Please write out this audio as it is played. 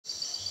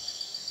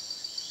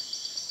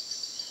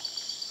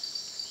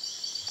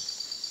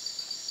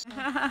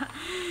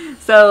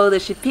So the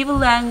Shipibo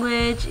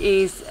language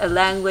is a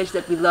language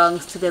that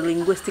belongs to the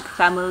linguistic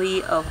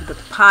family of the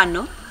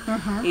Pano.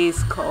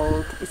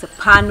 It's a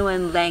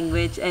Panoan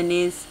language and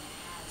is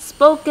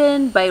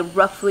spoken by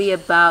roughly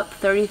about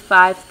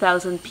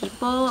 35,000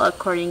 people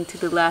according to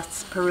the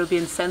last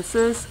Peruvian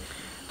census.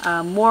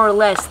 More or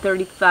less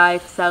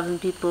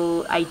 35,000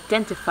 people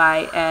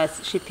identify as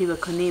Shipibo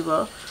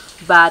Conibo,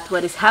 but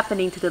what is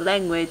happening to the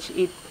language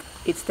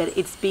it's that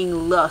it's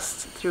being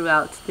lost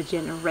throughout the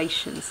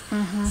generations.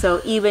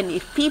 So even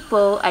if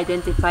people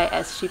identify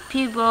as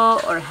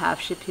Shipibo or have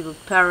Shipibo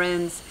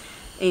parents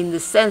in the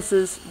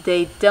census,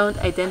 they don't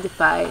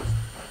identify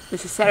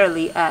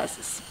necessarily as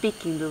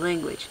speaking the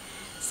language.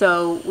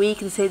 So we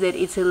can say that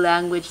it's a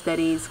language that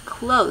is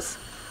close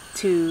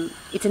to,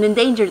 it's an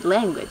endangered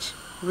language,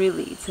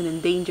 really. It's an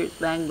endangered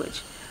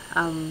language.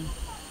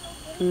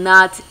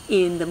 Not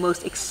in the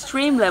most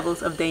extreme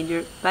levels of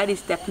danger, but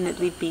it's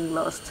definitely being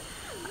lost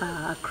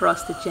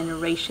across the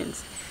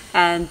generations.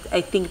 And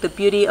I think the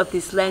beauty of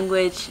this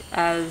language,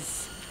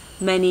 as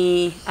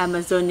many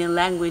Amazonian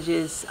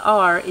languages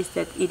are, is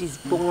that it is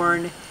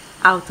born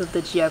out of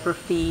the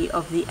geography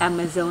of the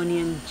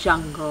Amazonian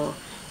jungle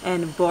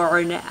and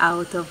born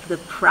out of the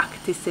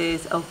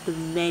practices of the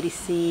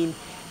medicine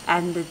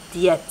and the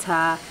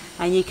dieta.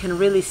 And you can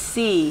really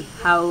see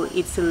how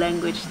it's a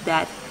language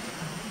that,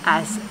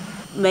 as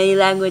many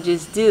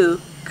languages do,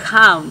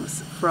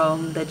 comes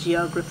from the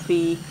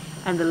geography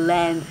and the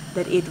land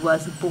that it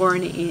was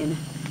born in.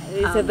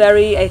 It's a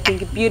very, I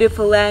think,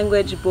 beautiful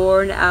language,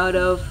 born out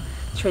of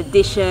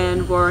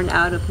tradition, born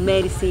out of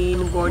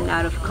medicine, born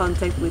out of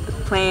contact with the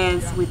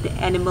plants, with the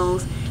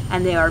animals.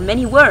 And there are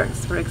many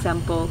words, for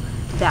example,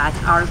 that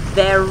are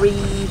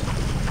very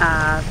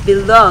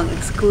belong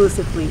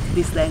exclusively to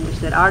this language,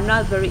 that are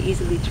not very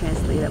easily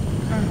translatable.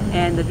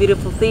 And the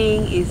beautiful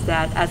thing is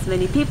that as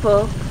many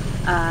people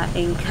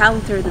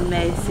encounter the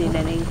medicine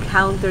and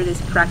encounter this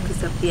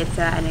practice of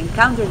dieta and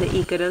encounter the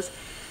Icaros,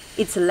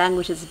 it's a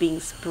language that's being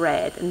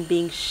spread and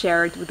being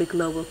shared with the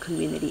global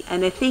community.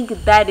 And I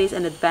think that is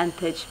an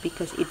advantage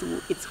because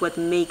it's what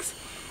makes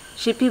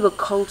Shipibo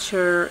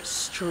culture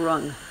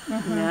strong,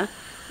 yeah?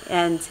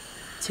 And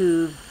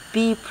to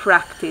be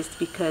practiced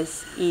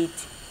because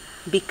it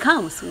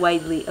becomes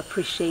widely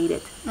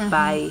appreciated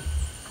by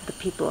the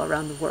people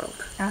around the world.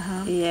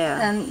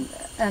 Yeah.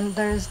 And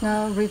there is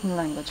no written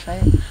language,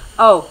 right?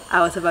 Oh,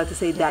 I was about to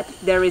say that.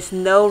 There is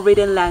no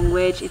written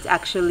language. It's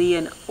actually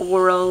an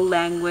oral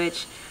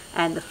language.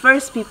 And the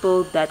first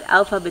people that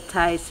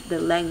alphabetized the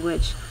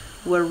language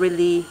were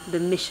really the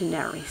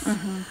missionaries.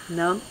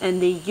 No?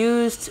 And they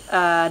used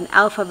an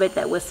alphabet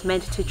that was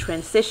meant to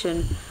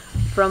transition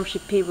from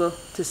Shipibo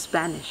to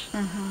Spanish.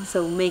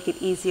 So make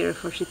it easier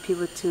for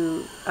Shipibo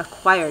to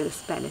acquire the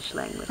Spanish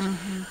language.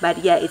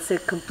 But yeah, it's a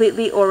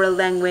completely oral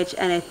language,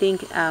 and I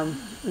think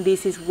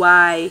this is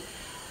why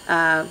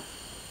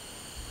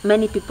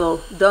many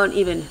people don't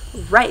even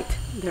write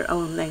their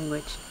own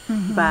language.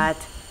 But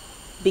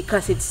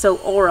because it's so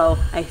oral,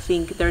 I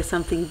think there's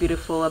something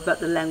beautiful about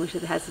the language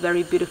that has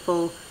very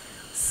beautiful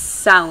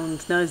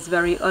sound. No, it's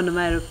very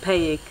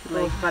onomatopoeic.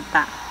 Like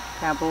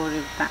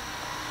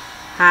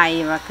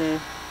Hai vaku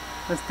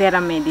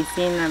ustera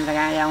medicina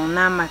daga ya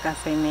unama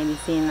kasai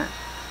medicina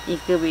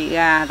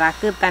ikubiga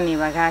rakutani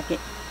bagake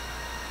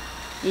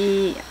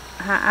y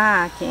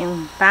que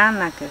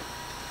untana que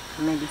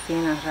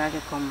medicina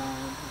raque como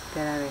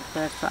ustera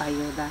refuerzo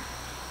ayuda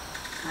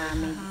a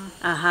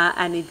medicina.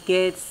 And it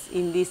gets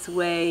in this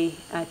way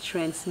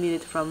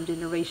transmitted from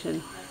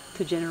generation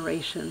to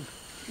generation.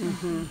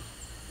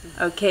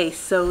 Okay,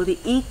 so the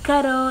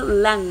Icaro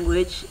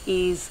language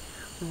is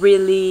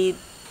really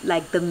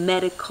like the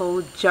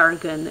medical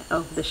jargon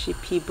of the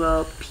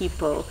Shipibo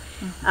people.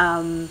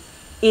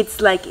 It's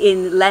like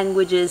in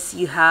languages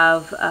you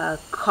have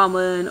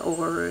common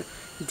or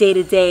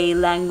day-to-day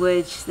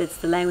language. That's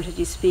the language that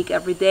you speak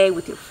every day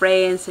with your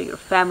friends or your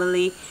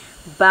family.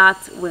 But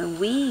when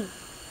we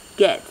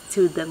get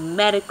to the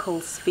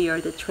medical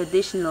sphere, the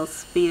traditional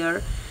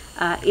sphere,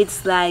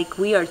 it's like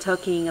we are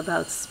talking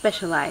about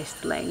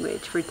specialized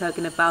language. We're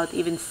talking about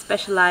even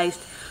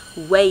specialized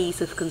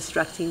ways of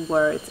constructing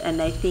words.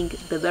 And I think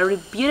the very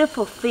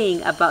beautiful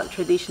thing about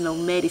traditional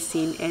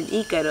medicine and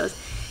Icaros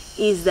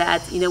is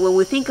that, you know, when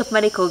we think of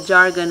medical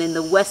jargon in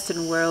the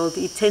Western world,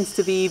 it tends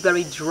to be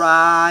very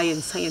dry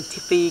and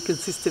scientific and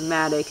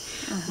systematic.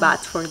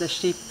 But for the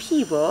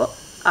Shipibo,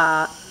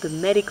 the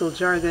medical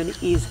jargon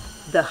is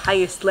the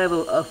highest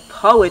level of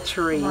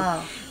poetry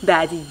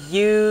that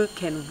you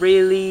can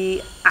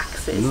really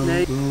access.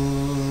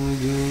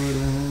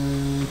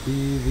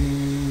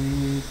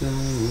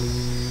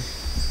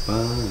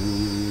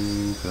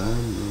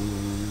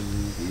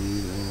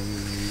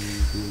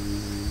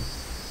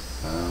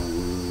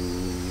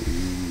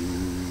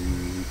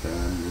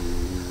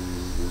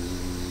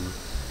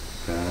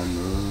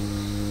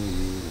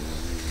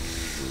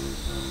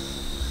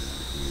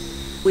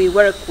 We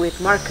work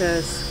with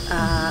Marcus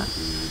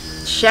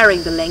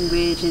sharing the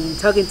language and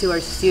talking to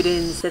our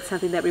students. That's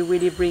something that we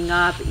really bring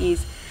up,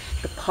 is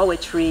the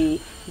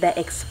poetry the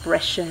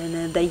expression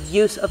and the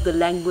use of the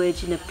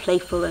language in a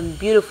playful and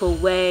beautiful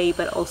way,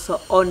 but also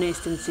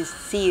honest and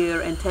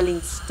sincere, and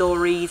telling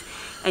stories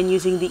and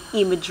using the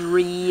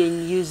imagery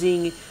and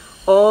using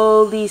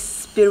all these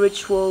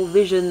spiritual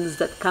visions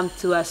that come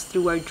to us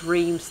through our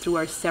dreams, through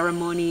our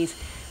ceremonies.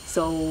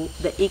 So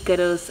the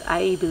Icaros,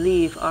 I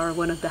believe, are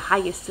one of the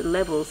highest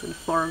levels and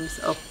forms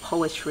of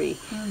poetry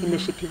in the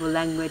Shipibo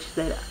language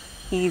that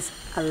is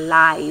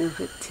alive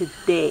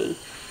today.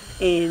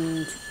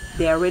 And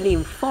they are really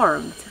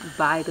informed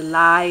by the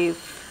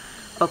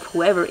life of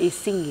whoever is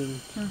singing.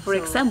 For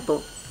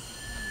example,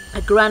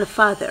 a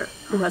grandfather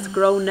who has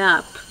grown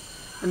up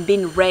and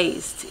been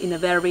raised in a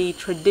very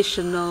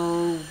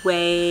traditional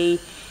way,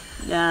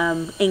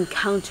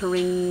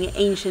 encountering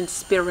ancient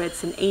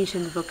spirits and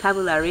ancient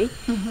vocabulary,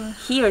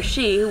 he or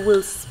she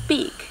will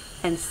speak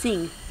and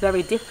sing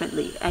very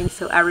differently. And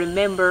so I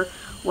remember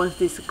once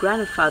this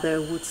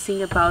grandfather would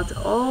sing about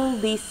all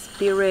these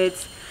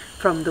spirits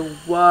from the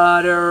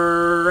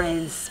water,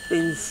 and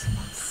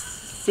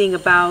sing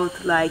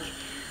about like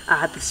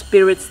the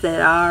spirits that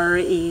are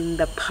in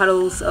the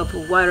puddles of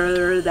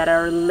water that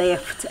are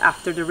left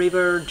after the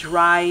river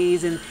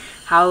dries, and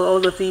how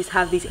all of these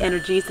have these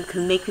energies that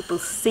can make people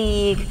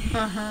sick.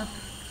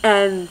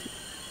 And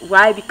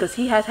why? Because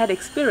he has had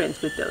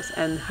experience with those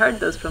and heard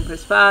those from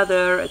his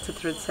father,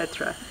 etc.,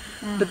 etc.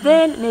 But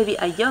then maybe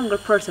a younger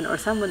person or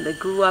someone that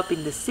grew up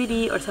in the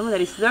city or someone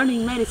that is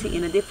learning medicine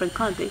in a different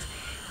context,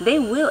 they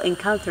will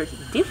encounter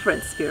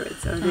different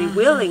spirits, or they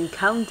will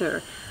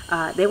encounter,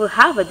 they will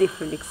have a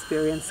different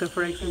experience. So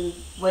for example,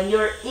 when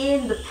you're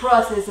in the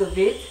process of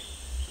it,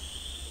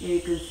 you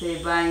can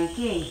say Bang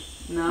King,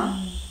 no?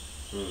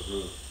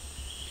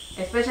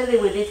 Especially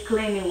with these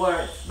claiming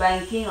words,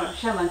 Bang King or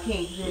Shaman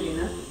King, really,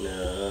 no?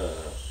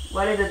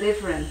 What is the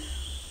difference?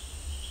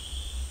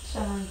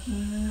 Shaman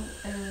King,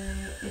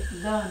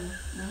 it's done,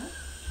 no?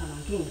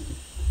 Shaman King.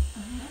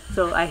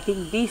 So I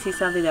think this is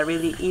something that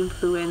really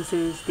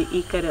influences the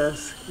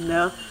Icaros, you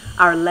know,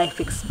 our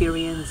life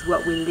experience,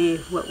 what we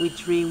live, what we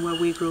dream, where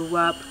we grew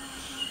up.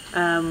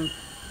 And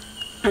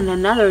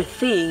another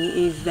thing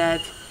is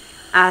that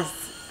at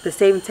the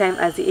same time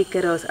as the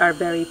Icaros are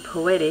very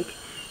poetic,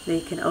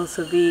 they can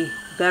also be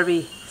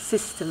very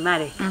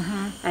systematic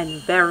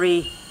and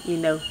very, you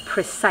know,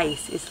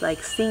 precise. It's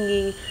like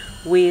singing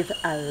with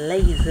a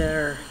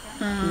laser,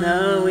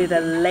 no, with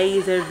a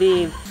laser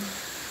beam.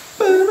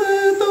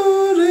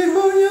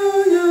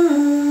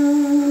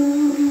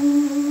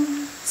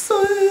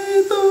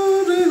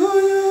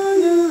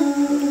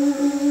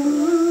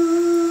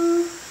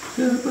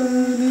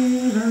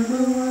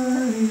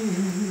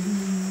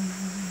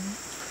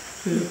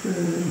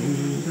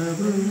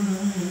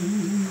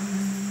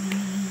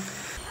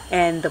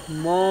 And the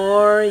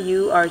more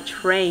you are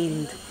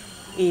trained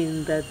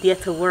in the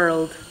theater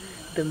world,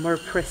 the more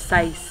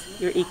precise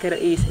your Icaro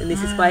is. And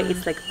this is why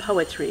it's like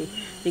poetry,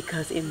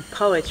 because in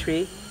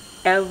poetry,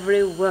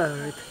 every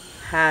word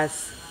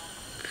has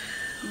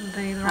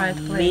The right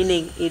place.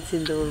 meaning. It's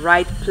in the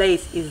right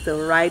place, it's the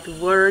right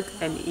word,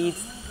 and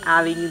it's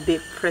having the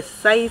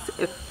precise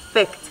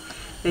effect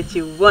that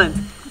you want.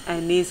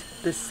 And it's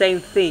the same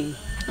thing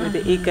with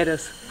the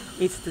Icaros.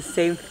 It's the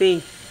same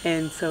thing.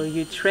 And so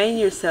you train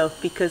yourself,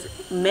 because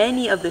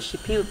many of the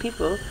Shipibo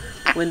people,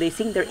 when they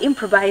sing, they're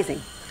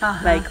improvising.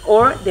 Like,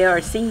 or they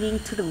are singing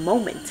to the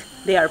moment.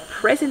 They are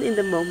present in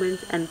the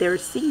moment, and they're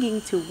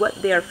singing to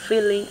what they are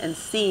feeling and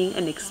seeing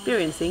and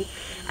experiencing.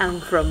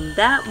 And from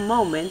that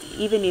moment,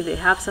 even if they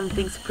have some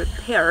things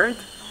prepared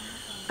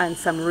and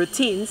some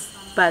routines,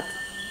 but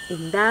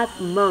in that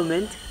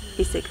moment,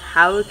 it's like,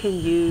 how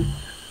can you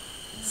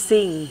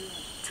sing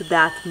to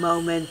that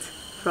moment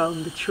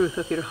from the truth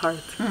of your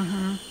heart?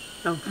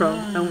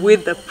 And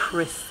with the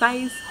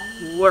precise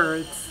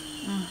words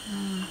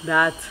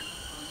that,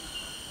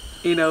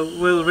 you know,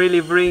 will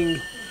really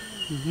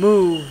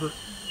move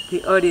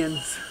the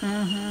audience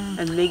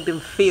and make them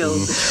feel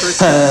the truth.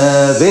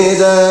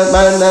 Veda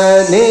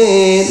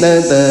manani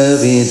nada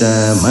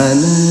veda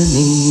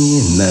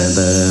manani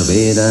nada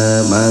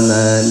veda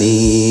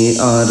manani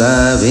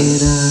ora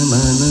veda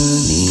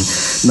manani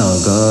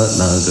naga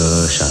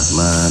naga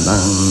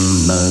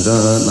shamanam naga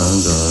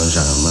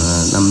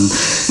shamanam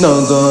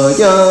naga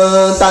ya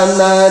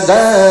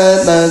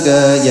tanara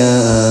naga ya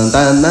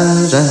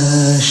tanara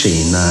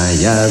shina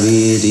ya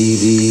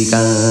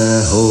vidivika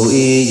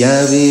hoi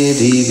ya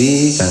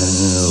vidivika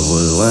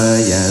wa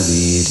ya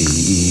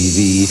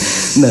vidivi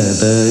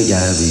nada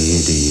ya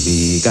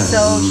vidivika.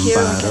 So here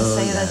we can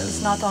say that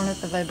it's not only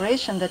the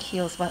vibration that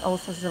heals, but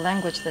also the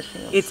language that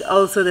heals. It's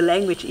also the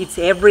language. It's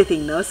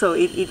everything, no? So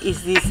it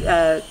is these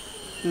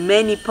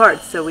many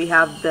parts. So we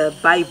have the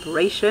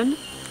vibration,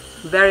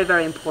 very,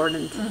 very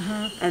important.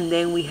 And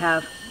then we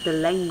have the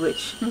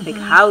language. Like,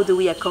 how do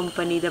we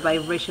accompany the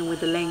vibration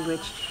with the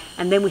language?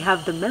 And then we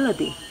have the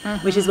melody,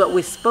 which is what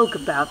we spoke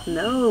about.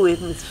 No, if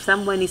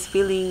someone is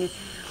feeling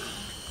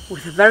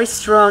with a very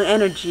strong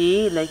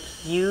energy, like,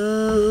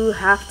 you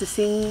have to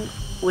sing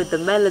with the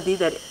melody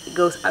that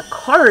goes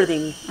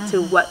according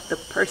to what the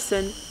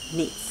person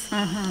needs.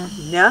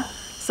 No?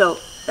 So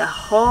the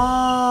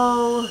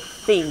whole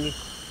thing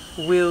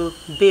will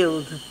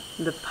build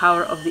the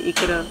power of the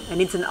Icaro,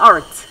 and it's an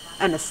art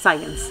and a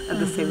science at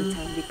the same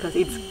time, because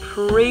it's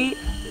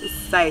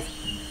precise.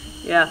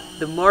 Yeah,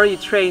 the more you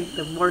train,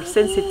 the more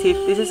sensitive.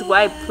 This is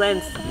why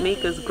plants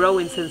make us grow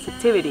in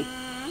sensitivity,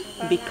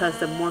 because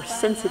the more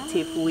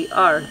sensitive we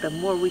are, the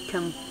more we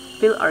can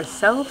feel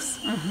ourselves,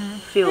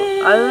 feel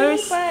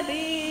others,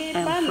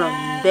 and from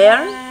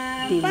there,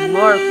 be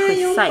more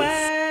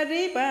precise.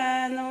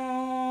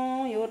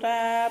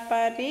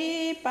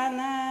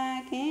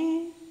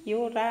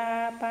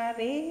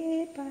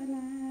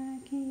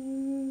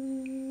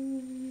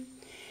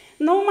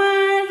 No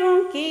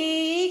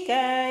maronki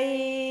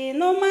kai,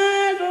 no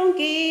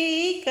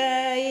maronki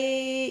kai,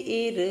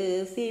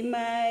 irusi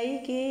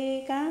mai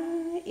ki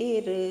kai,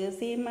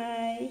 irusi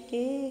mai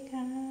ki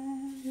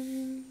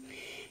kai.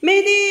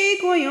 Medi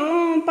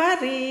koyon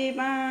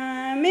pariba,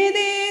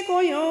 medi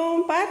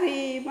koyon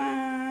pariba,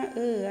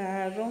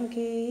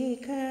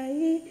 ronki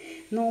kai,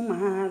 no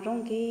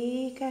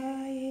maronki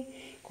kai,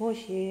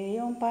 koshe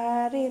yon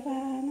pariba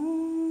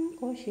no,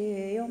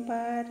 koshe yon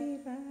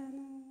pariba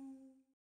no.